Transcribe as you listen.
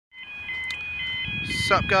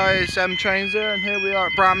What's up guys, Trains here, and here we are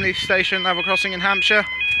at Bramley station, level crossing in Hampshire.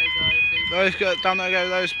 Hey guys, Down there go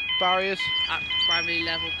those barriers. at Bramley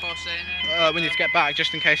level crossing. We need to get back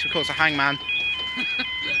just in case we cause a hangman.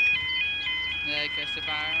 Yeah, gets the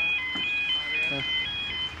barrier.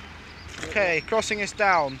 Okay, crossing is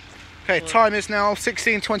down. Okay, time is now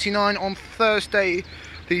 16:29 on Thursday,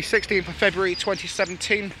 the 16th of February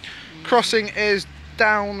 2017. Crossing is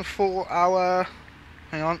down for our...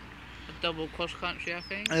 hang on. Double cross country, I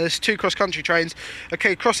think. There's two cross country trains.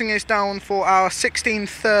 Okay, crossing is down for our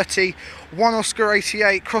 16:30 1 Oscar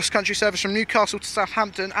 88 cross country service from Newcastle to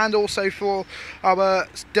Southampton, and also for our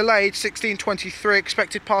delayed 16:23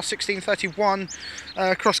 expected past 16:31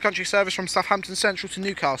 cross country service from Southampton Central to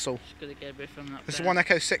Newcastle. Just gonna get a bit from up This is there. 1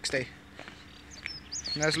 Echo 60.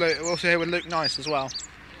 And there's Luke, we're also here with Luke Nice as well.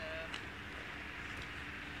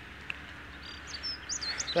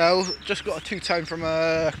 Just got a two-tone from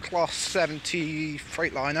a Class 70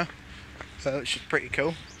 Freightliner, so it's pretty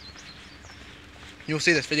cool. You'll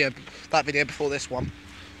see this video, that video before this one.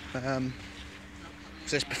 So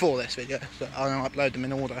it's before this video, so I'll upload them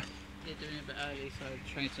in order. You're doing it a bit early, so the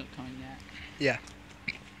train's not coming yet.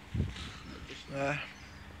 Yeah.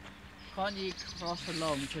 Can't you cross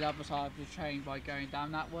along to the other side of the train by going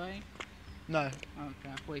down that way? No, Okay,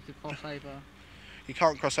 I thought you could cross over. you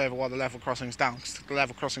can't cross over while the level crossing's down, because the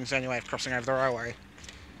level crossing's the only way of crossing over the railway.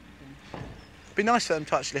 Okay. It'd be nice for them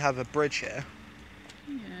to actually have a bridge here.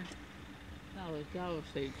 Yeah. That would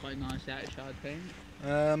seem quite nice actually, I think.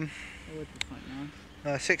 That would be quite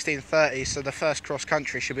nice. 16:30, so the first cross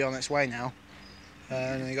country should be on its way now.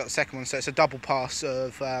 And then you got the second one, so it's a double pass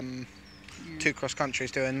of two cross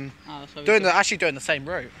countries actually doing the same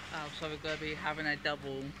route. Oh, so we're going to be having a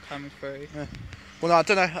double coming through. Yeah. Well, no, I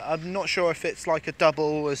don't know. I'm not sure if it's like a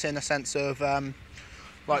double, as in a sense of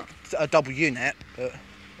like a double unit, but.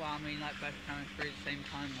 Well, I mean, like both coming through the same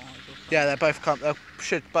time wise or something. Yeah, they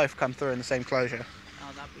should both come through in the same closure.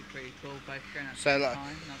 Oh, that'd be pretty cool. Both going at the So same like,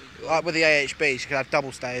 time. That'd be cool. like with the AHBs, you could have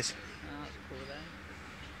double stays. Oh, that's cool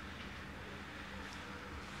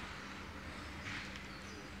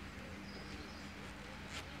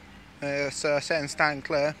then. So set and stand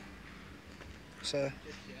clear. So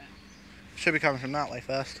Just yet. should be coming from that way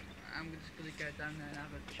first. I'm just going to go down there and have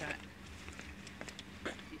a check.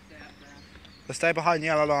 You stay up there. So stay behind the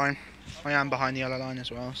yellow line. I am behind the yellow line as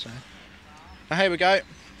well. So now here we go.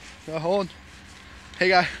 Got a horn. Here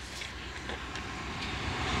you go.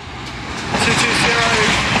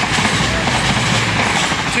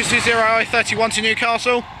 220 I-31 to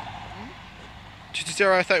Newcastle.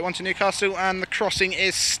 220 I-31 to Newcastle, and the crossing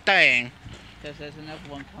is staying. Because there's another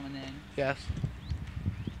one coming in. Yes.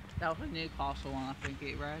 That was a Newcastle one, I think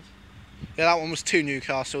it read. Yeah, that one was to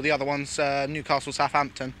Newcastle. The other one's Newcastle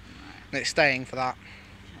Southampton, and it's staying for that.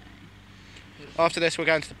 Okay. After this, we're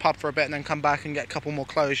going to the pub for a bit, and then come back and get a couple more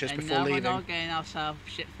closures before no, leaving. we're not getting ourselves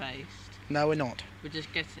shit-faced. No, we're not. We're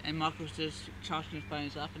just getting, and Michael's just charging his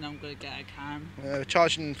phones up, and I'm going to get a can. We're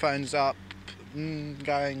charging phones up,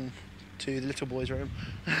 going to the little boy's room.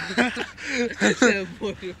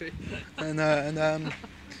 and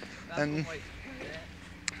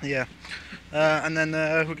yeah, and then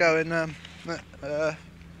we'll go and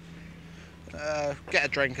get a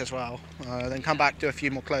drink as well. Then come back, do a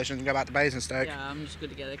few more closures, and go back to Basingstoke. Yeah, I'm just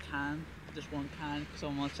going to get a can, just one can, because I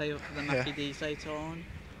want to save it for the Mackie D's later on.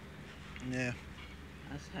 Yeah.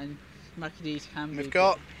 And Mackie D's can We've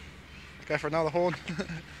got. Let's go for another horn.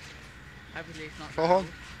 Hopefully it's not For a horn.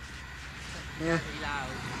 Yeah. Loud.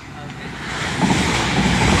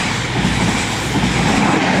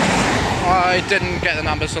 I didn't get the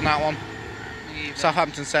numbers on that one. Okay.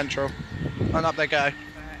 Southampton Central. And up they go.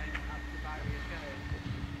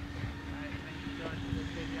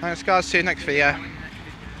 Thanks guys, see you next video.